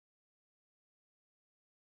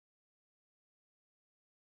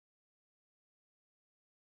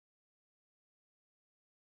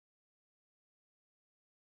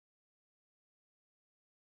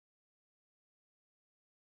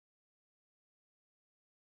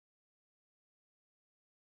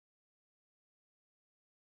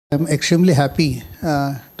I'm extremely happy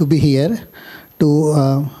to be here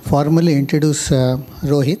to formally introduce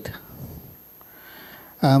Rohit,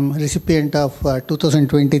 recipient of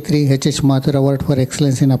 2023 Mathur Award for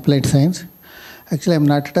Excellence in Applied Science. Actually, I'm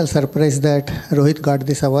not at all surprised that Rohit got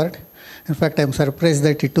this award. In fact, I'm surprised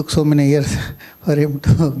that it took so many years for him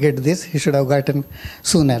to get this. He should have gotten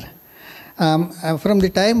sooner. From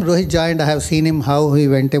the time Rohit joined, I have seen him how he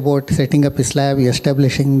went about setting up his lab,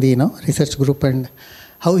 establishing the research group, and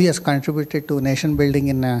how he has contributed to nation building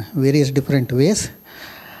in various different ways.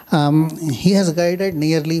 He has guided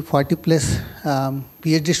nearly 40 plus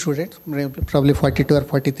PhD students, probably 42 or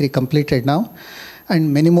 43 completed now,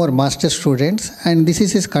 and many more master students. And this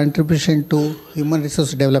is his contribution to human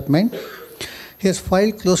resource development. He has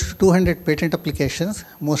filed close to 200 patent applications.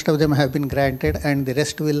 Most of them have been granted, and the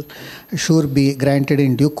rest will sure be granted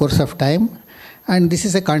in due course of time. And this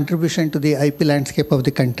is a contribution to the IP landscape of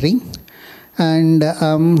the country. And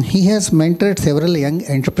he has mentored several young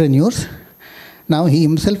entrepreneurs. Now he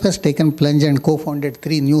himself has taken plunge and co-founded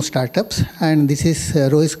 3 new startups. And this is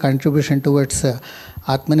Rohit's contribution towards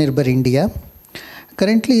Atmanirbhar India.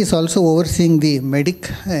 Currently, he is also overseeing the MEDIC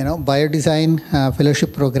Biodesign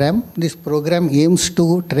Fellowship Program. This program aims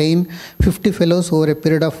to train 50 fellows over a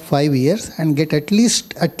period of 5 years and get at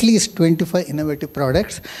least 25 innovative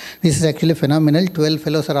products. This is actually phenomenal. 12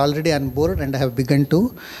 fellows are already on board and have begun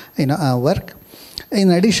to work.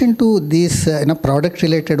 In addition to this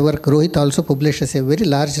product-related work, Rohit also publishes a very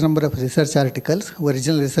large number of research articles,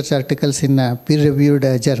 original research articles in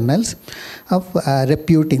peer-reviewed journals of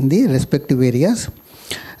repute in the respective areas.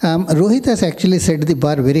 Rohit has actually set the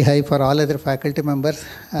bar very high for all other faculty members,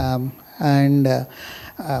 and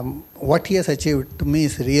what he has achieved to me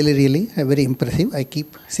is really very impressive. I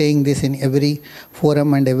keep saying this in every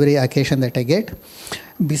forum and every occasion that I get.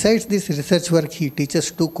 Besides this research work, he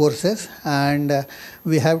teaches 2 courses, and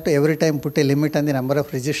we have to every time put a limit on the number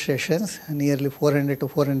of registrations. Nearly 400 to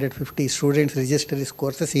 450 students register his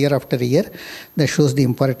courses year after year. That shows the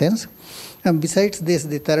importance. Besides this,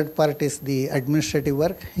 the third part is the administrative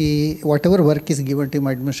work. Whatever work is given to him,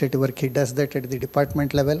 administrative work, he does that at the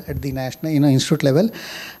department level, at the national institute level,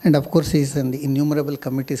 and of course he is in the innumerable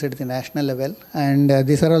committees at the national level. And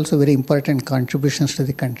these are also very important contributions to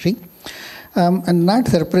the country. And not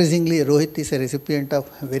surprisingly, Rohit is a recipient of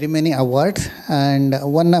very many awards, and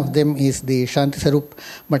one of them is the Shanti Sarup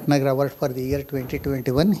Bhatnagar Award for the year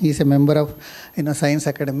 2021. He is a member of science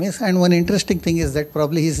academies, and one interesting thing is that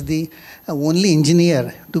probably he is the only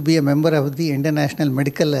engineer to be a member of the International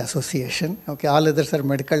Medical Association. Okay, all others are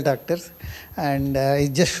medical doctors, and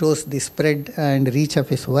it just shows the spread and reach of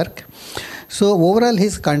his work. So overall,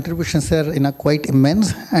 his contributions are quite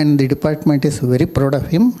immense, and the department is very proud of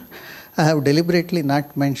him. I have deliberately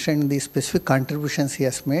not mentioned the specific contributions he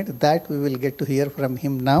has made. That we will get to hear from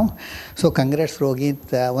him now. So congrats,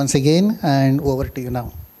 Rohit, once again, and over to you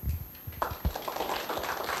now.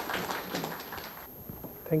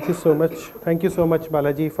 Thank you so much. Thank you so much,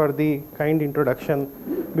 Balaji, for the kind introduction.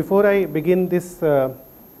 Before I begin this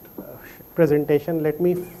presentation, let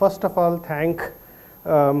me first of all thank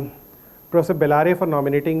Professor Bellare for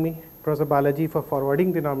nominating me, Professor Balaji for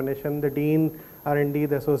forwarding the nomination, the Dean R&D,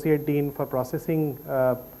 the Associate Dean for processing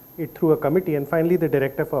it through a committee, and finally the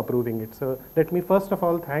Director for approving it. So let me first of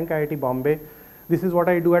all thank IIT Bombay. This is what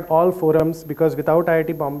I do at all forums, because without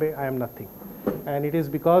IIT Bombay, I am nothing. And it is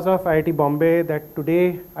because of IIT Bombay that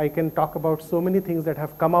today I can talk about so many things that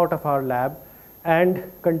have come out of our lab and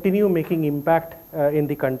continue making impact in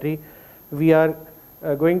the country. We are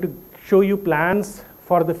going to show you plans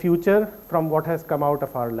for the future from what has come out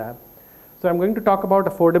of our lab. So I'm going to talk about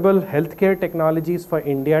affordable healthcare technologies for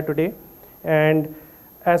India today. And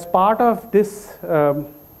as part of this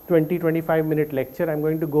 20-25 minute lecture, I'm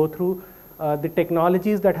going to go through the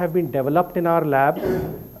technologies that have been developed in our lab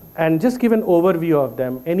and just give an overview of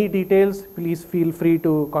them. Any details, please feel free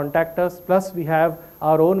to contact us. Plus, we have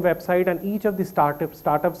our own website, and each of the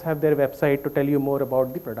startups have their website to tell you more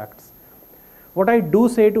about the products. What I do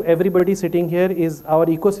say to everybody sitting here is our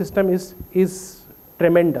ecosystem is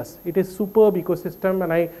tremendous. It is superb ecosystem,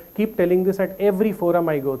 and I keep telling this at every forum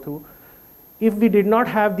I go through. If we did not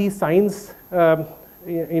have these science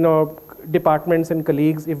departments and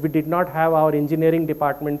colleagues, if we did not have our engineering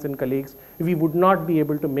departments and colleagues, we would not be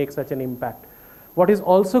able to make such an impact. What is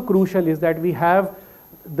also crucial is that we have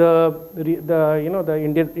the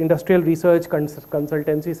Indian Industrial Research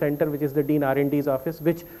Consultancy Center, which is the Dean R&D's office,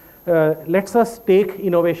 which lets us take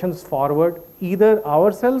innovations forward either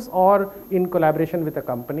ourselves or in collaboration with a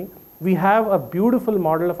company. We have a beautiful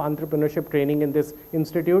model of entrepreneurship training in this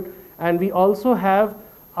institute, and we also have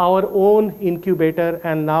our own incubator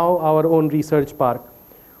and now our own research park.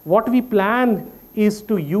 What we plan is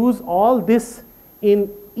to use all this in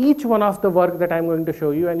each one of the work that I'm going to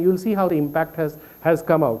show you, and you'll see how the impact has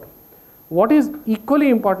come out. What is equally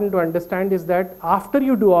important to understand is that after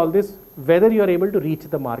you do all this, whether you're able to reach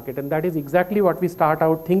the market, and that is exactly what we start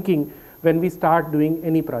out thinking when we start doing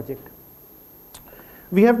any project.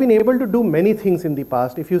 We have been able to do many things in the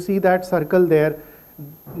past. If you see that circle there,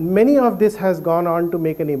 many of this has gone on to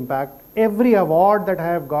make an impact. Every award that I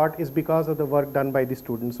have got is because of the work done by the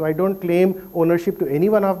students. So I don't claim ownership to any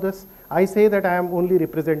one of this. I say that I am only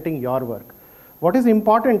representing your work. What is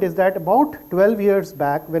important is that about 12 years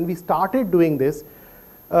back, when we started doing this,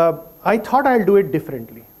 I thought I'll do it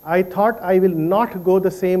differently. I thought I will not go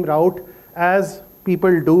the same route as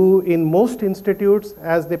people do in most institutes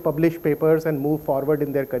as they publish papers and move forward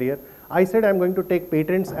in their career. I said I'm going to take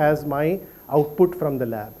patents as my output from the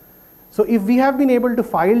lab. So if we have been able to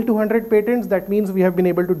file 200 patents, that means we have been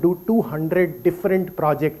able to do 200 different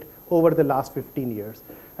projects over the last 15 years.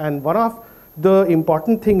 And one of the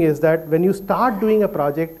important thing is that when you start doing a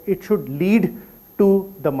project, it should lead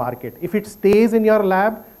to the market. If it stays in your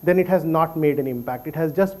lab, then it has not made an impact. It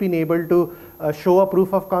has just been able to show a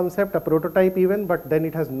proof of concept, a prototype even, but then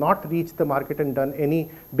it has not reached the market and done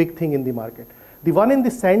any big thing in the market. The one in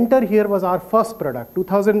the center here was our first product.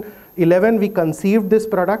 2011, we conceived this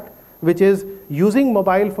product, which is using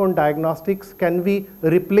mobile phone diagnostics, can we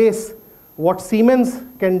replace what Siemens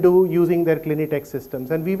can do using their Clinitech systems?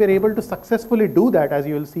 And we were able to successfully do that, as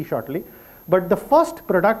you will see shortly. But the first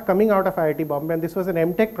product coming out of IIT Bombay, and this was an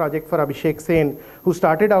MTech project for Abhishek Sen, who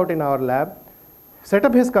started out in our lab, set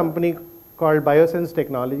up his company called Biosense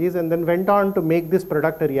Technologies, and then went on to make this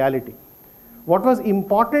product a reality. What was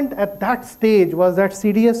important at that stage was that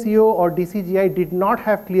CDSCO or DCGI did not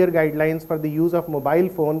have clear guidelines for the use of mobile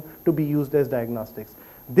phone to be used as diagnostics.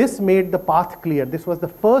 This made the path clear. This was the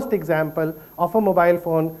first example of a mobile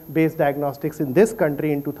phone based diagnostics in this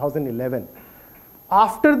country in 2011.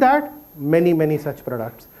 After that, many such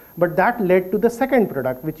products. But that led to the second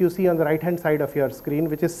product, which you see on the right hand side of your screen,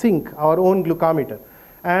 which is Sync, our own glucometer.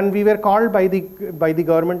 And we were called by the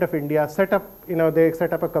government of India, they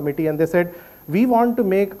set up a committee and they said, we want to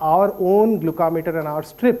make our own glucometer and our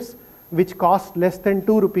strips, which cost less than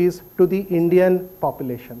 2 rupees to the Indian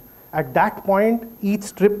population. At that point, each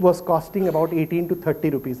strip was costing about 18 to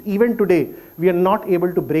 30 rupees. Even today, we are not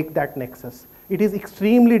able to break that nexus. It is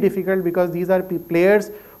extremely difficult because these are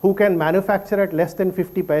players who can manufacture at less than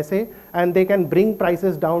 50 paise, and they can bring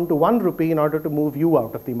prices down to 1 rupee in order to move you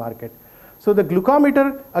out of the market. So the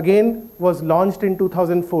glucometer, again, was launched in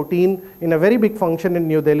 2014 in a very big function in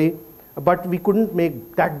New Delhi, but we couldn't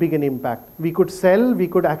make that big an impact. We could sell, we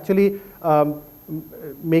could actually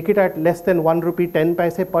make it at less than 1 rupee 10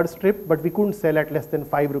 paise per strip, but we couldn't sell at less than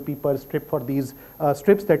 5 rupee per strip for these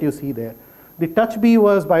strips that you see there. The TouchB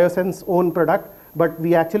was Biosense's own product, but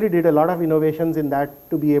we actually did a lot of innovations in that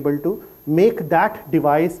to be able to make that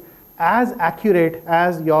device as accurate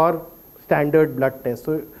as your standard blood test.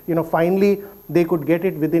 So, finally, they could get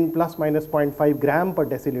it within plus minus 0.5 gram per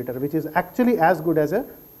deciliter, which is actually as good as a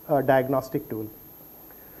diagnostic tool.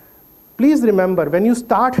 Please remember, when you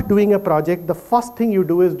start doing a project, the first thing you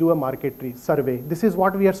do is do a market survey. This is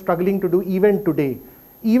what we are struggling to do even today.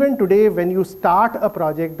 Even today, when you start a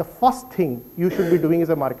project, the first thing you should be doing is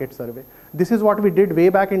a market survey. This is what we did way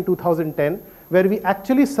back in 2010, where we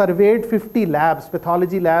actually surveyed 50 labs,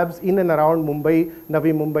 pathology labs in and around Mumbai,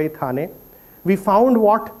 Navi Mumbai, Thane. We found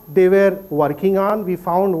what they were working on. We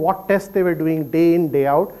found what tests they were doing day in, day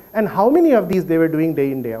out, and how many of these they were doing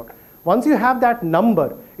day in, day out. Once you have that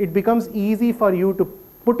number, it becomes easy for you to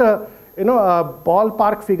put a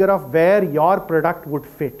ballpark figure of where your product would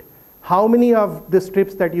fit. How many of the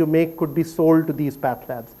strips that you make could be sold to these path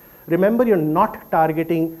labs? Remember, you're not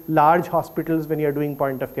targeting large hospitals when you're doing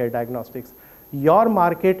point of care diagnostics. Your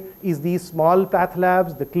market is these small path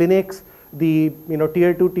labs, the clinics, the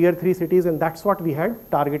tier 2, tier 3 cities, and that's what we had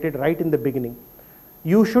targeted right in the beginning.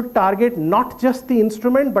 You should target not just the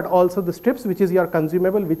instrument, but also the strips, which is your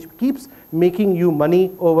consumable, which keeps making you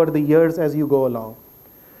money over the years as you go along.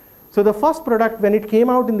 So the first product, when it came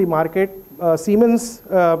out in the market, Siemens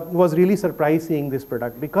was really surprised seeing this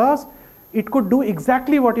product because it could do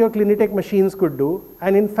exactly what your Clinitech machines could do,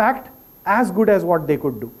 and in fact, as good as what they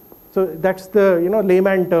could do. So that's the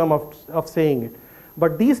layman term of saying it.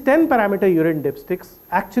 But these 10 parameter urine dipsticks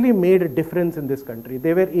actually made a difference in this country.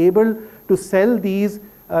 They were able to sell these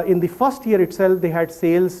in the first year itself. They had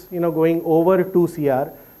sales going over 2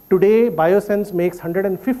 CR. Today, Biosense makes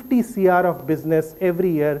 150 CR of business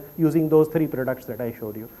every year using those 3 products that I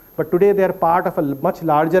showed you. But today they are part of a much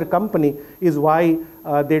larger company, is why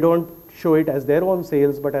they don't show it as their own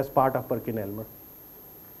sales, but as part of PerkinElmer.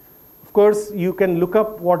 Of course, you can look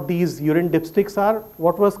up what these urine dipsticks are.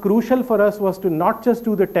 What was crucial for us was to not just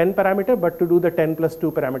do the 10 parameter, but to do the 10 plus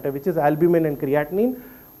 2 parameter, which is albumin and creatinine.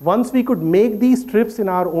 Once we could make these strips in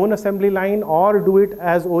our own assembly line or do it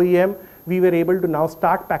as OEM, we were able to now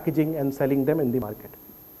start packaging and selling them in the market.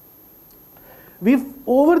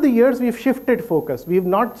 Over the years, we've shifted focus. We've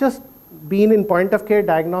not just been in point of care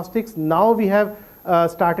diagnostics. Now we have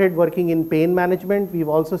started working in pain management. We've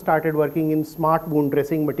also started working in smart wound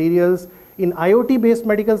dressing materials. In IoT-based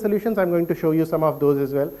medical solutions, I'm going to show you some of those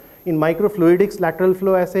as well. In microfluidics, lateral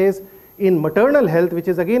flow assays, in maternal health, which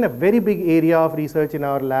is again a very big area of research in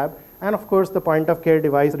our lab. And of course, the point of care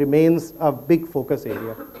device remains a big focus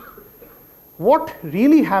area. What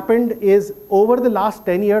really happened is over the last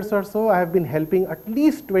 10 years or so, I have been helping at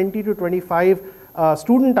least 20 to 25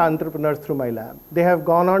 student entrepreneurs through my lab. They have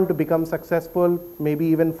gone on to become successful, maybe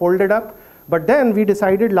even folded up. But then we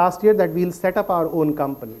decided last year that we'll set up our own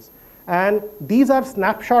companies. And these are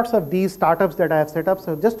snapshots of these startups that I have set up.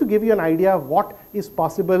 So just to give you an idea of what is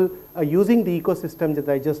possible using the ecosystem that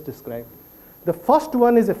I just described. The first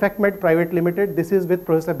one is EffectMed Private Limited. This is with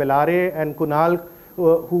Professor Bellare and Kunal,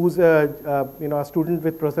 who's a student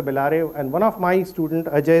with Professor Bellare. And one of my students,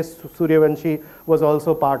 Ajay Suryavanshi, was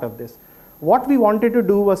also part of this. What we wanted to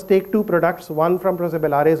do was take two products, one from Professor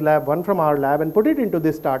Bellare's lab, one from our lab, and put it into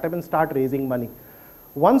this startup and start raising money.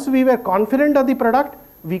 Once we were confident of the product,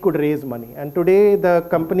 we could raise money. And today, the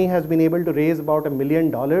company has been able to raise about $1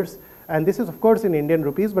 million. And this is, of course, in Indian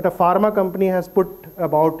rupees, but a pharma company has put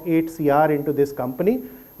about 8 CR into this company,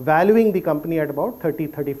 valuing the company at about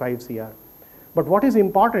 30-35 CR. But what is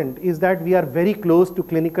important is that we are very close to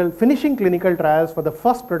finishing clinical trials for the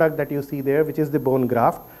first product that you see there, which is the bone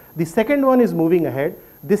graft. The second one is moving ahead.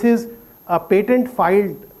 This is a patent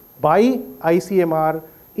filed by ICMR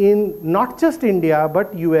in not just India,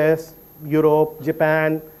 but US, Europe,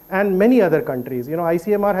 Japan, and many other countries.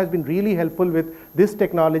 ICMR has been really helpful with this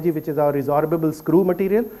technology, which is our resorbable screw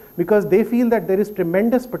material, because they feel that there is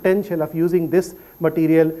tremendous potential of using this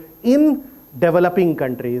material in developing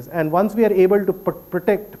countries. And once we are able to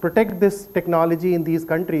protect this technology in these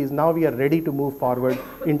countries, now we are ready to move forward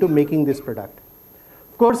into making this product.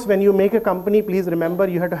 Of course, when you make a company, please remember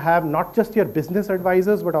you have to have not just your business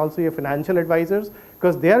advisors, but also your financial advisors,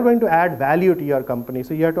 because they are going to add value to your company.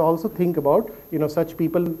 So you have to also think about such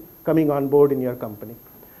people coming on board in your company.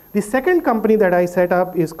 The second company that I set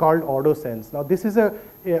up is called AutoSense. Now this is a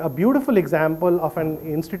beautiful example of an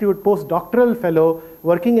institute postdoctoral fellow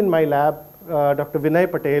working in my lab, Dr.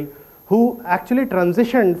 Vinay Patel, who actually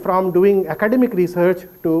transitioned from doing academic research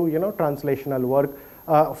to translational work.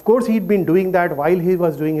 Of course, he'd been doing that while he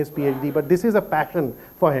was doing his PhD, but this is a passion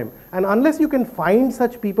for him. And unless you can find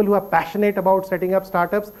such people who are passionate about setting up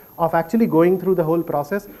startups, of actually going through the whole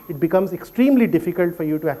process, it becomes extremely difficult for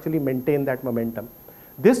you to actually maintain that momentum.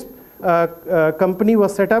 This company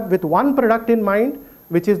was set up with one product in mind,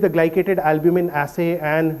 which is the glycated albumin assay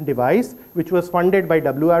and device, which was funded by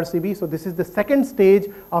WRCB. So this is the second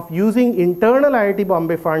stage of using internal IIT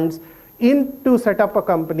Bombay funds to set up a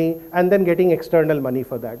company and then getting external money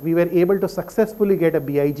for that. We were able to successfully get a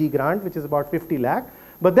BIG grant, which is about 50 lakh.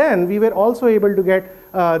 But then we were also able to get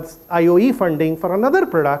IOE funding for another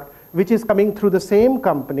product, which is coming through the same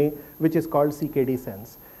company, which is called CKD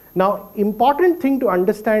Sense. Now, important thing to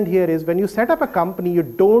understand here is when you set up a company, you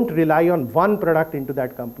don't rely on one product into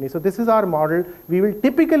that company. So this is our model. We will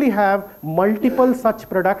typically have multiple such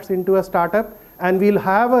products into a startup, and we'll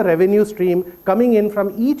have a revenue stream coming in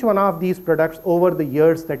from each one of these products over the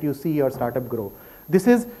years that you see your startup grow. This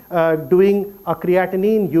is doing a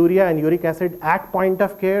creatinine, urea, and uric acid at point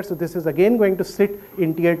of care. So this is again going to sit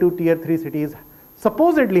in tier 2, tier 3 cities,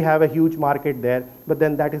 supposedly have a huge market there, but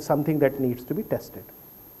then that is something that needs to be tested.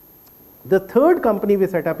 The third company we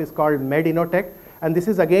set up is called MedInnotech, and this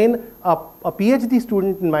is again a PhD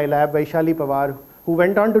student in my lab, Vaishali Pawar, who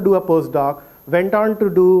went on to do a postdoc, went on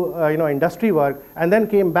to do industry work, and then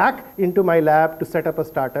came back into my lab to set up a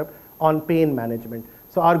startup on pain management.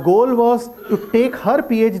 So our goal was to take her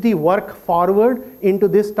PhD work forward into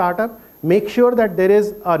this startup, make sure that there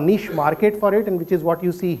is a niche market for it, and which is what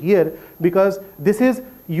you see here, because this is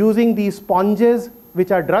using these sponges which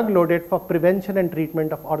are drug loaded for prevention and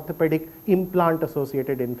treatment of orthopedic implant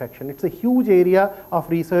associated infection. It's a huge area of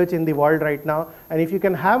research in the world right now, and if you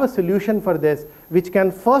can have a solution for this, which can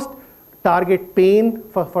first target pain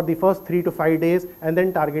for the first 3 to 5 days, and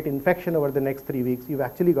then target infection over the next 3 weeks, you've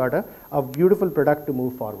actually got a beautiful product to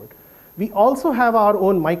move forward. We also have our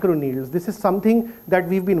own microneedles. This is something that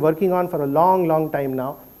we've been working on for a long, long time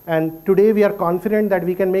now. And today we are confident that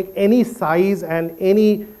we can make any size and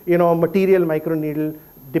any material microneedle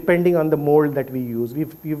depending on the mold that we use.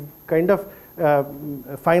 We've kind of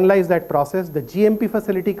finalized that process. The GMP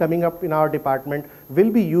facility coming up in our department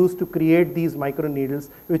will be used to create these microneedles,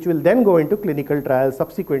 which will then go into clinical trials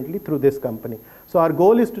subsequently through this company. So our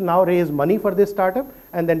goal is to now raise money for this startup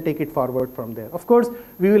and then take it forward from there. Of course,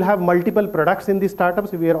 we will have multiple products in these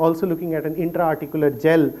startups. We are also looking at an intra-articular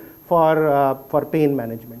gel for pain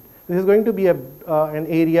management. This is going to be an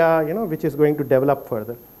area, which is going to develop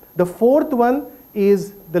further. The fourth one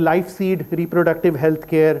is the LifeSeed Reproductive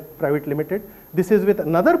Healthcare Private Limited. This is with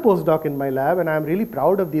another postdoc in my lab, and I'm really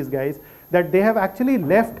proud of these guys that they have actually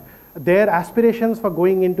left their aspirations for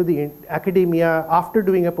going into the academia after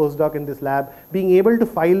doing a postdoc in this lab, being able to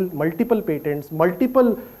file multiple patents,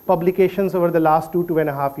 multiple publications over the last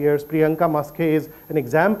 2.5 years. Priyanka Maske is an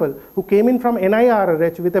example, who came in from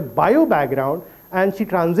NIRRH with a bio background, and she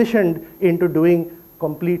transitioned into doing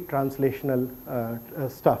complete translational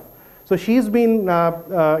stuff. So she's been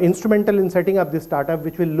instrumental in setting up this startup,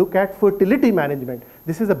 which will look at fertility management.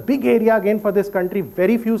 This is a big area again for this country.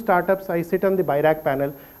 Very few startups. I sit on the BIRAC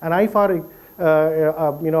panel, and I, for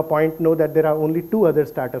point, know that there are only 2 other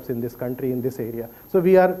startups in this country in this area. So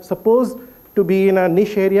we are supposed to be in a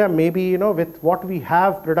niche area, maybe with what we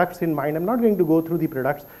have products in mind. I'm not going to go through the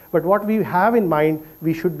products, but what we have in mind,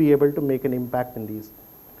 we should be able to make an impact in these.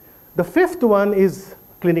 The fifth one is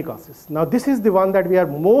clinicosis. Now this is the one that we are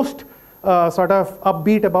most sort of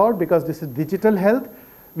upbeat about, because this is digital health.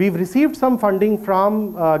 We've received some funding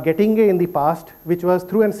from Getinge in the past, which was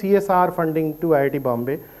through an CSR funding to IIT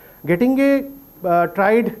Bombay. Getinge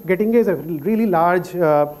is a really large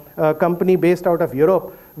company based out of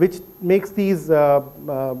Europe, which makes these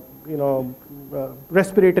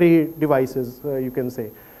respiratory devices, you can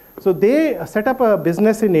say. So they set up a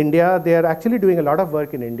business in India. They are actually doing a lot of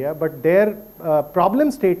work in India, but their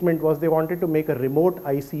problem statement was they wanted to make a remote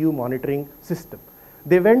ICU monitoring system.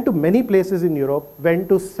 They went to many places in Europe, went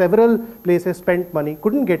to several places, spent money,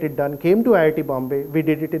 couldn't get it done, came to IIT Bombay. We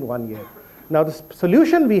did it in 1 year. Now the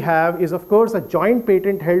solution we have is, of course, a joint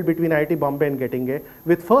patent held between IIT Bombay and Getinge,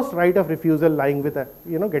 with first right of refusal lying with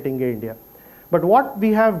Getinge India. But what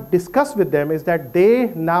we have discussed with them is that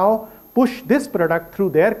they now push this product through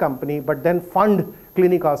their company, but then fund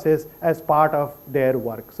clinicosis as part of their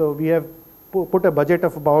work. So we have put a budget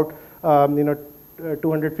of about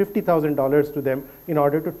 $250,000 to them in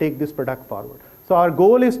order to take this product forward. So our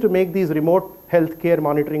goal is to make these remote healthcare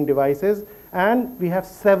monitoring devices, and we have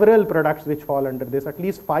several products which fall under this, at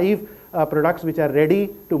least 5 products which are ready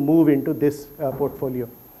to move into this portfolio.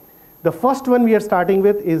 The first one we are starting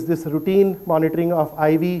with is this routine monitoring of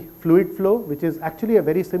IV fluid flow, which is actually a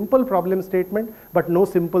very simple problem statement, but no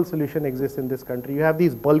simple solution exists in this country. You have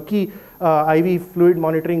these bulky IV fluid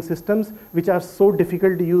monitoring systems, which are so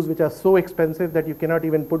difficult to use, which are so expensive that you cannot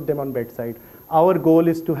even put them on bedside. Our goal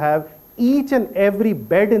is to have each and every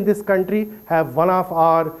bed in this country have one of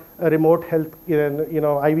our remote health,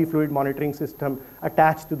 IV fluid monitoring system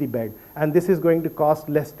attached to the bed. And this is going to cost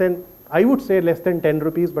less than, I would say less than 10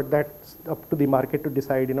 rupees, but that's up to the market to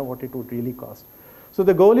decide what it would really cost. So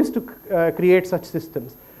the goal is to create such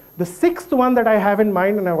systems. The sixth one that I have in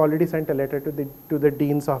mind, and I've already sent a letter to the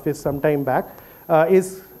dean's office some time back,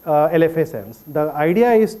 is LFSMs. The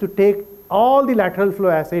idea is to take all the lateral flow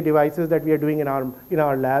assay devices that we are doing in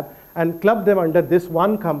our lab and club them under this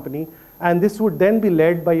one company, and this would then be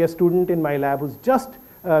led by a student in my lab who's just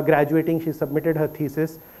graduating. She submitted her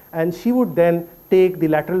thesis, and she would then take the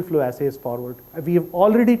lateral flow assays forward. We have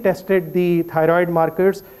already tested the thyroid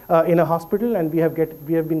markers in a hospital, and we have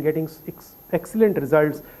been getting excellent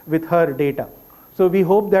results with her data. So we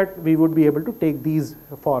hope that we would be able to take these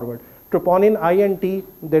forward. Troponin INT,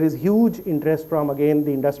 there is huge interest from, again,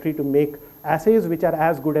 the industry to make assays which are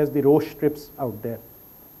as good as the Roche strips out there.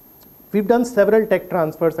 We've done several tech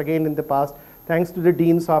transfers, again, in the past, thanks to the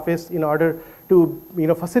dean's office, in order to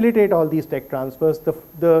facilitate all these tech transfers.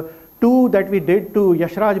 The 2 that we did to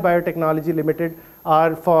Yashraj Biotechnology Limited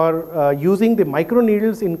are for using the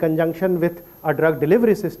microneedles in conjunction with a drug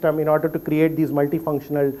delivery system in order to create these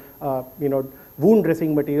multifunctional wound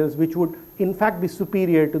dressing materials, which would in fact be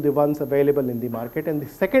superior to the ones available in the market. And the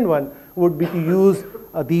second one would be to use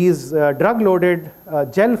these drug-loaded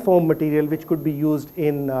gel foam material, which could be used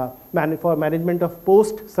in for management of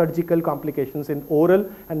post-surgical complications in oral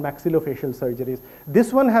and maxillofacial surgeries.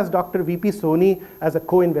 This one has Dr. VP Soni as a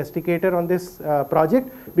co-investigator on this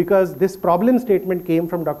project, because this problem statement came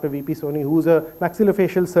from Dr. VP Soni, who's a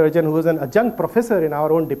maxillofacial surgeon, who is an adjunct professor in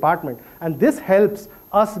our own department. And this helps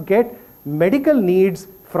us get medical needs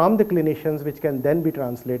from the clinicians, which can then be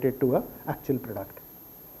translated to an actual product.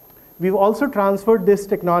 We've also transferred this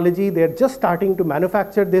technology. They're just starting to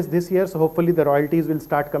manufacture this year, so hopefully the royalties will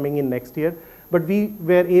start coming in next year. But we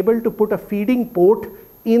were able to put a feeding port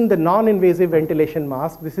in the non-invasive ventilation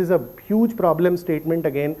mask. This is a huge problem statement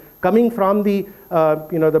again, coming from the,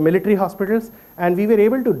 the military hospitals. And we were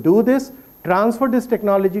able to do this, transfer this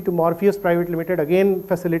technology to Morpheus Private Limited, again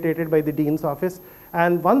facilitated by the Dean's office.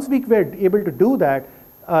 And once we were able to do that,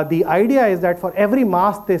 the idea is that for every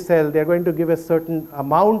mask they sell, they're going to give a certain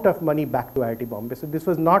amount of money back to IIT Bombay. So this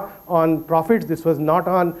was not on profits, this was not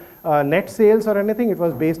on net sales or anything, it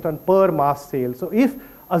was based on per mask sale. So if,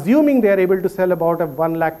 assuming they are able to sell about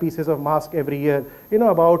 1 lakh pieces of mask every year,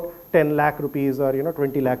 about 10 lakh rupees or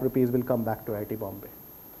 20 lakh rupees will come back to IIT Bombay.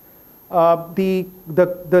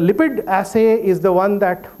 The lipid assay is the one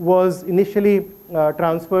that was initially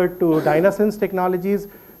transferred to Dynasense Technologies,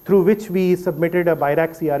 through which we submitted a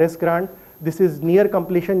BIRAC CRS grant. This is near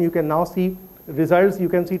completion. You can now see results. You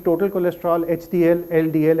can see total cholesterol, HDL,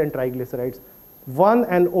 LDL, and triglycerides. One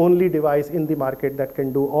and only device in the market that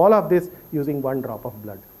can do all of this using 1 drop of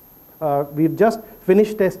blood. We've just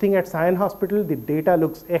finished testing at Sion Hospital. The data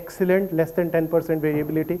looks excellent, less than 10%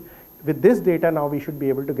 variability. With this data now we should be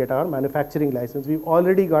able to get our manufacturing license. We've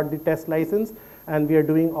already got the test license and we are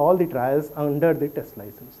doing all the trials under the test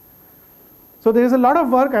license. So there is a lot of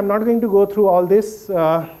work. I'm not going to go through all this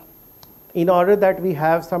in order that we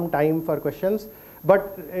have some time for questions.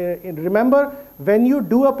 But remember, when you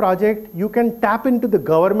do a project, you can tap into the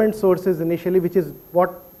government sources initially, which is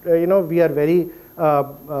what we are very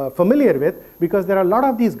familiar with, because there are a lot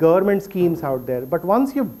of these government schemes out there. But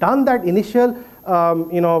once you've done that initial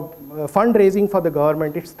fundraising for the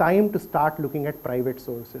government, it's time to start looking at private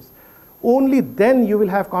sources. Only then you will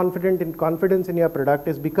have confidence in your product,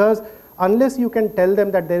 is because unless you can tell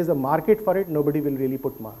them that there is a market for it, nobody will really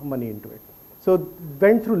put money into it. So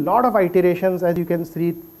went through a lot of iterations, as you can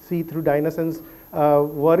see through Dynasense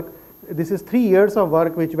work. This is 3 years of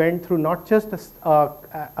work which went through not just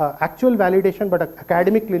actual validation, but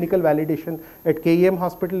academic clinical validation at KEM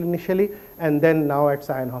Hospital initially, and then now at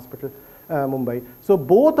Sion Hospital, Mumbai. So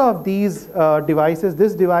both of these devices,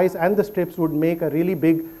 this device and the strips, would make a really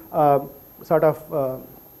big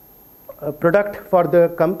product for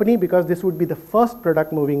the company, because this would be the first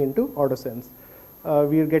product moving into AutoSense.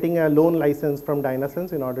 We are getting a loan license from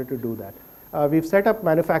Dynasense in order to do that. We've set up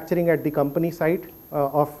manufacturing at the company site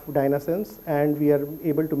of Dynasense, and we are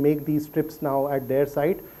able to make these strips now at their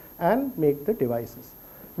site and make the devices.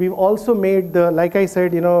 We've also made the, like I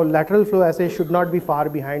said, lateral flow assay should not be far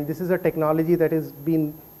behind. This is a technology that has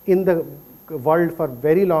been in the world for a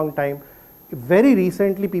very long time. Very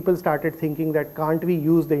recently, people started thinking that can't we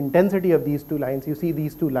use the intensity of these 2 lines? You see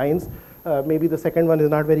these 2 lines. Maybe the second one is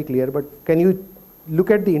not very clear, but can you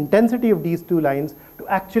look at the intensity of these 2 lines to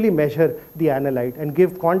actually measure the analyte and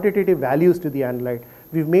give quantitative values to the analyte?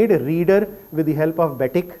 We've made a reader with the help of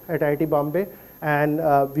Betic at IIT Bombay, and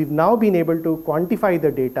we've now been able to quantify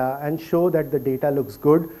the data and show that the data looks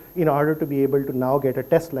good in order to be able to now get a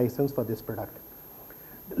test license for this product.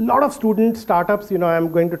 A lot of student startups, I'm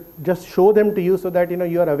going to just show them to you so that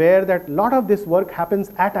you are aware that a lot of this work happens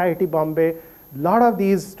at IIT Bombay. A lot of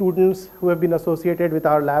these students who have been associated with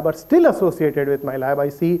our lab are still associated with my lab. I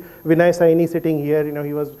see Vinay Saini sitting here.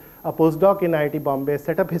 He was a postdoc in IIT Bombay,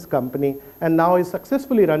 set up his company, and now is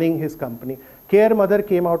successfully running his company. Care Mother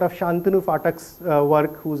came out of Shantanu Phatak's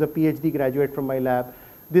work, who's a PhD graduate from my lab.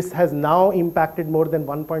 This has now impacted more than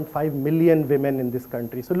 1.5 million women in this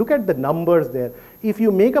country. So look at the numbers there. If you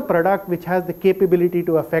make a product which has the capability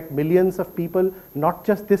to affect millions of people, not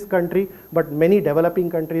just this country, but many developing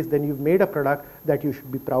countries, then you've made a product that you should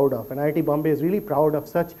be proud of. And IIT Bombay is really proud of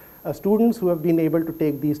such students who have been able to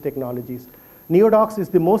take these technologies. Neodox is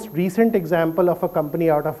the most recent example of a company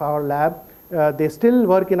out of our lab. They still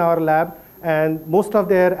work in our lab, and most of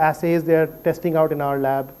their assays they are testing out in our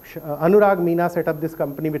lab. Anurag Meena set up this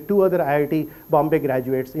company with 2 other IIT Bombay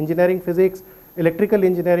graduates, engineering physics, electrical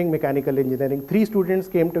engineering, mechanical engineering. 3 students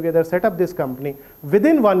came together, set up this company.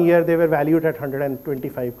 Within 1 year, they were valued at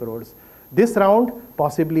 125 crores. This round,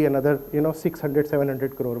 possibly another 600,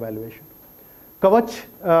 700 crore valuation. Kavach,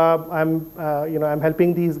 I'm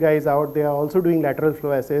helping these guys out. They are also doing lateral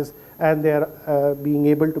flow assays, and they are being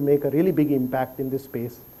able to make a really big impact in this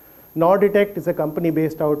space. Nordetect is a company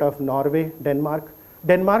based out of Norway, Denmark,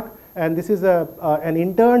 and this is an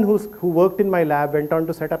intern who worked in my lab, went on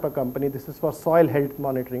to set up a company. This is for soil health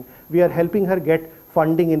monitoring. We are helping her get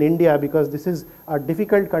funding in India, because this is a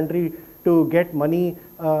difficult country to get money,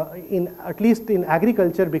 at least in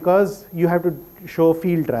agriculture, because you have to show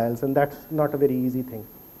field trials, and that's not a very easy thing.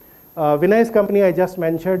 Vinay's company I just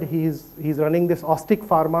mentioned, he's running this Ostic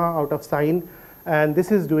Pharma out of Sion. And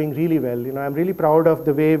this is doing really well. I'm really proud of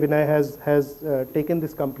the way Vinay has taken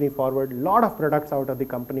this company forward. A lot of products out of the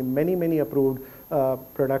company, many approved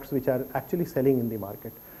products which are actually selling in the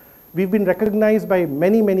market. We've been recognized by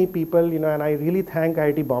many people, and I really thank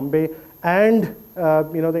IIT Bombay and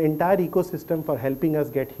the entire ecosystem for helping us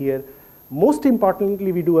get here. Most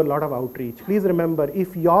importantly, we do a lot of outreach. Please remember,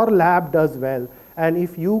 if your lab does well and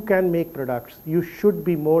if you can make products, you should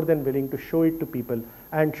be more than willing to show it to people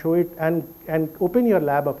and show it and open your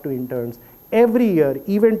lab up to interns. Every year,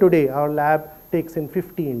 even today, our lab takes in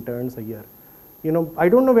 50 interns a year. I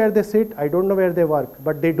don't know where they sit, I don't know where they work,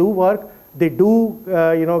 but they do work. They do,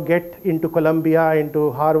 get into Columbia,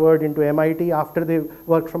 into Harvard, into MIT after they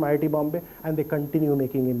work from IIT Bombay, and they continue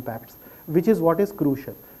making impacts, which is what is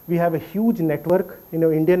crucial. We have a huge network.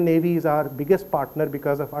 Indian Navy is our biggest partner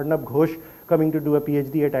because of Arnab Ghosh coming to do a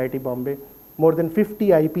PhD at IIT Bombay. More than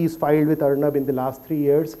 50 IPs filed with Arnab in the last 3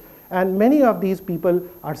 years, and many of these people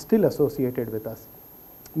are still associated with us.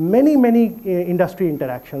 Many industry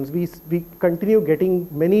interactions. We continue getting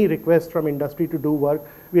many requests from industry to do work.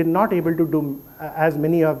 We are not able to do as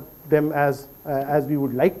many of them as we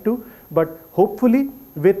would like to, but hopefully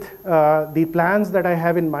with the plans that I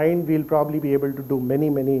have in mind, we'll probably be able to do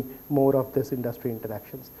many more of this industry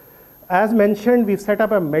interactions. As mentioned, we've set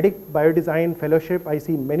up a Medic Biodesign Fellowship. I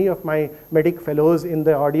see many of my Medic fellows in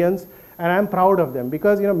the audience, and I'm proud of them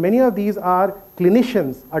because many of these are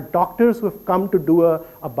clinicians, are doctors who have come to do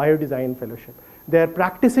a biodesign fellowship. They're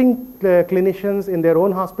practicing clinicians in their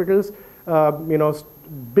own hospitals,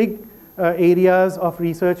 big areas of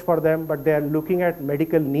research for them, but they're looking at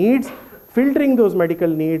medical needs, filtering those medical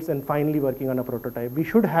needs, and finally working on a prototype. We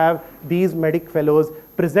should have these Medic fellows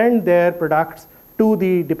present their products to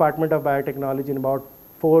the Department of Biotechnology in about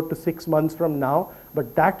 4 to 6 months from now,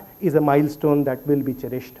 but that is a milestone that will be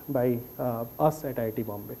cherished by us at IIT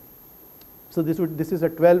Bombay. So this is a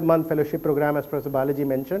 12-month fellowship program, as Professor Balaji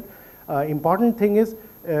mentioned. Important thing is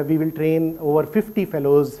we will train over 50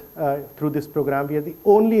 fellows through this program. We are the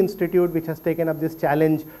only institute which has taken up this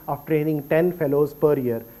challenge of training 10 fellows per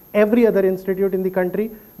year. Every other institute in the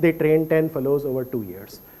country, they train 10 fellows over 2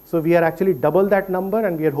 years. So we are actually double that number,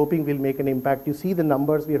 and we are hoping we'll make an impact. You see the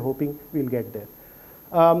numbers, we are hoping we'll get there.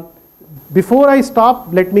 Before I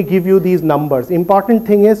stop, let me give you these numbers. Important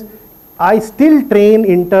thing is, I still train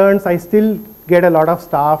interns, I still get a lot of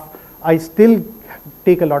staff, I still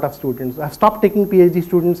take a lot of students. I've stopped taking PhD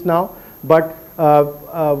students now, but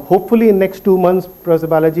hopefully in next 2 months, Professor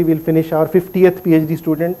Balaji will finish our 50th PhD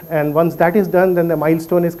student, and once that is done, then the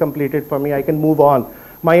milestone is completed for me, I can move on.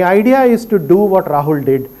 My idea is to do what Rahul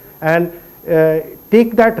did, and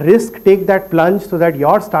take that risk, take that plunge so that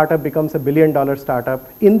your startup becomes a billion-dollar startup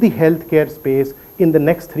in the healthcare space in the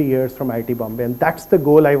next 3 years from IIT Bombay. And that's the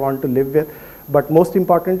goal I want to live with. But most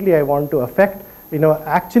importantly, I want to affect,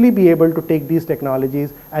 actually be able to take these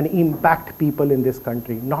technologies and impact people in this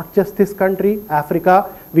country. Not just this country,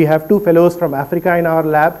 Africa. We have 2 fellows from Africa in our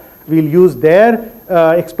lab. We'll use their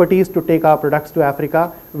expertise to take our products to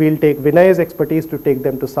Africa. We'll take Vinay's expertise to take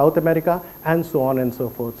them to South America, and so on and so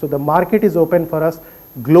forth. So the market is open for us.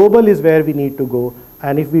 Global is where we need to go.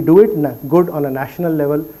 And if we do it good on a national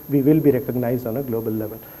level, we will be recognized on a global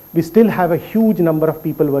level. We still have a huge number of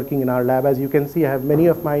people working in our lab. As you can see, I have many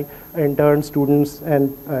of my interns, students,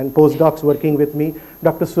 and postdocs working with me.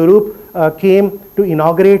 Dr. Swaroop came to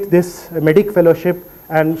inaugurate this Medic Fellowship,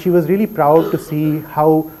 and she was really proud to see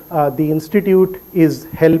how the institute is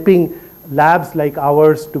helping labs like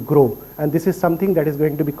ours to grow. And this is something that is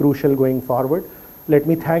going to be crucial going forward. Let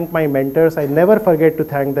me thank my mentors. I never forget to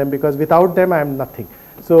thank them because without them, I am nothing.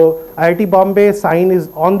 So IIT Bombay sign is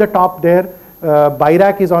on the top there.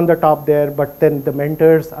 BIRAC is on the top there, but then the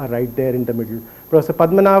mentors are right there in the middle. Professor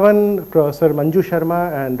Padmanabhan, Professor Manju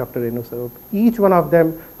Sharma, and Dr. Renu Swaroop. Each one of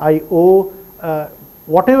them, I owe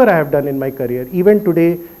whatever I have done in my career. Even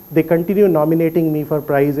today, they continue nominating me for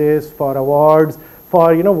prizes, for awards,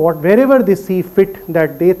 for wherever they see fit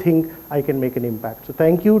that they think I can make an impact. So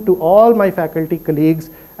thank you to all my faculty colleagues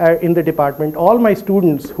in the department, all my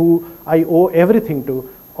students who I owe everything to,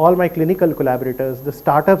 all my clinical collaborators, the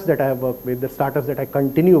startups that I have worked with, the startups that I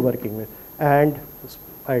continue working with, and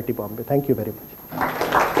IIT Bombay. Thank you very much.